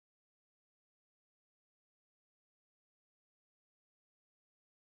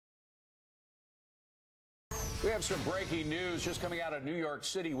We have some breaking news just coming out of New York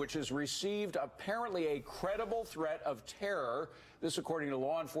City, which has received apparently a credible threat of terror. This, according to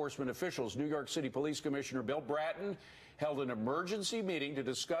law enforcement officials. New York City Police Commissioner Bill Bratton held an emergency meeting to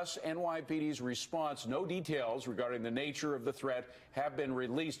discuss NYPD's response. No details regarding the nature of the threat have been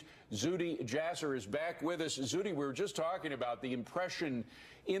released. Zuhdi Jasser is back with us. Zuhdi, we were just talking about the impression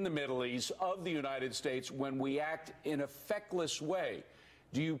in the Middle East of the United States when we act in a feckless way.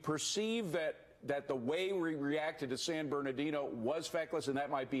 Do you perceive that the way we reacted to San Bernardino was feckless, and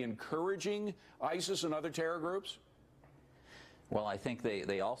that might be encouraging ISIS and other terror groups? Well, I think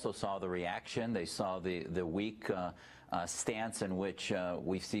they also saw the reaction. They saw the weak stance in which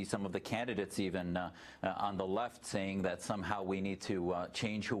we see some of the candidates even on the left saying that somehow we need to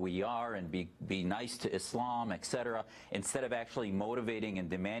change who we are and be nice to Islam, etc., instead of actually motivating and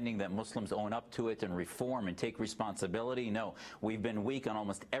demanding that Muslims own up to it and reform and take responsibility. No, we've been weak on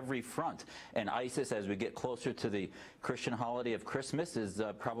almost every front. And ISIS, as we get closer to the Christian holiday of Christmas, is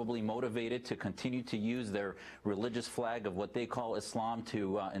probably motivated to continue to use their religious flag of what they call Islam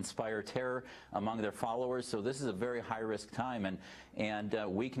to inspire terror among their followers. So this is a very high-risk time, and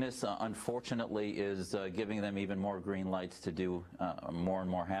weakness, unfortunately, is giving them even more green lights to do more and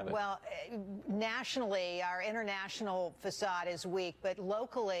more havoc. Well, nationally, our international facade is weak, but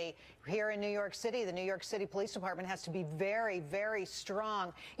locally, here in New York City, the New York City Police Department has to be very, very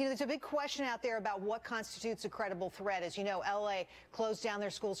strong. You know, there's a big question out there about what constitutes a credible threat. As you know, L.A. closed down their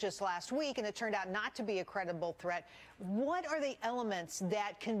schools just last week, and it turned out not to be a credible threat. What are the elements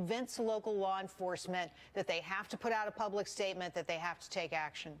that convince local law enforcement that they have to put out a public statement, that they have to take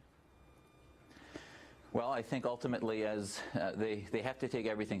action? Well, I think ultimately as they have to take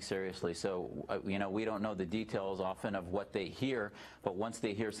everything seriously. So, you know, we don't know the details often of what they hear, but once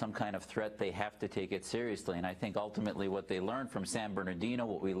they hear some kind of threat, they have to take it seriously. And I think ultimately what they learned from San Bernardino,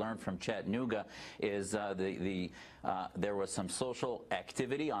 what we learned from Chattanooga, is there was some social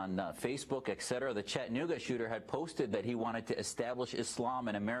activity on Facebook, etc. The Chattanooga shooter had posted that he wanted to establish Islam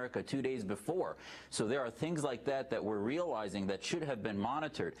in America 2 days before. So there are things like that that we're realizing that should have been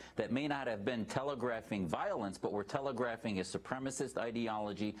monitored, that may not have been telegraphing violence, but we're telegraphing a supremacist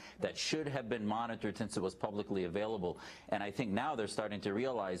ideology that should have been monitored since it was publicly available. And I think now they're starting to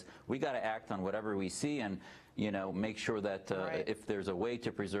realize we got to act on whatever we see and, you know, make sure that if there's a way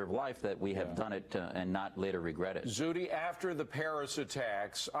to preserve life, that we have done it and not later regret it. Zuhdi, after the Paris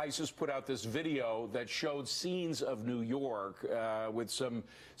attacks, ISIS put out this video that showed scenes of New York with some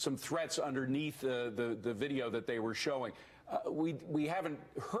threats underneath the video that they were showing. We haven't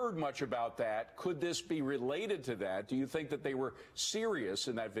heard much about that. Could this be related to that? Do you think that they were serious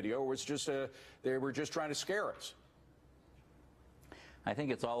in that video, or was just they were just trying to scare us? I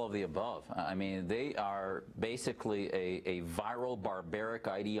think it's all of the above. I mean, they are basically a viral, barbaric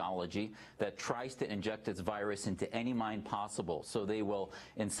ideology that tries to inject its virus into any mind possible. So they will,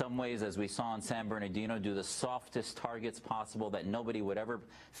 in some ways, as we saw in San Bernardino, do the softest targets possible that nobody would ever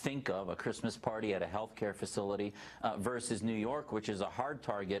think of, a Christmas party at a healthcare facility, versus New York, which is a hard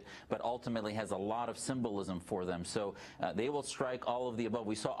target, but ultimately has a lot of symbolism for them. So they will strike all of the above.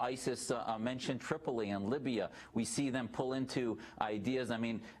 We saw ISIS mention Tripoli and Libya. We see them pull into ideas. I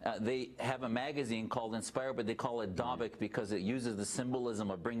mean, they have a magazine called Inspire, but they call it Dabiq because it uses the symbolism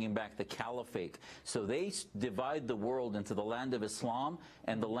of bringing back the caliphate. So they divide the world into the land of Islam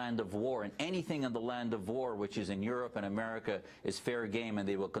and the land of war. And anything in the land of war, which is in Europe and America, is fair game. And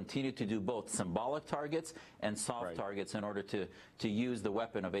they will continue to do both symbolic targets and soft targets in order to use the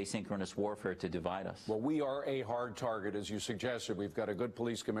weapon of asynchronous warfare to divide us. Well, we are a hard target, as you suggested. We've got a good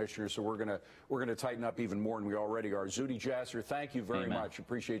police commissioner, so we're gonna tighten up even more than we already are. Zuhdi Jasser, thank you very much.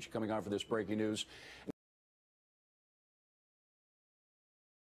 Appreciate you coming on for this breaking news.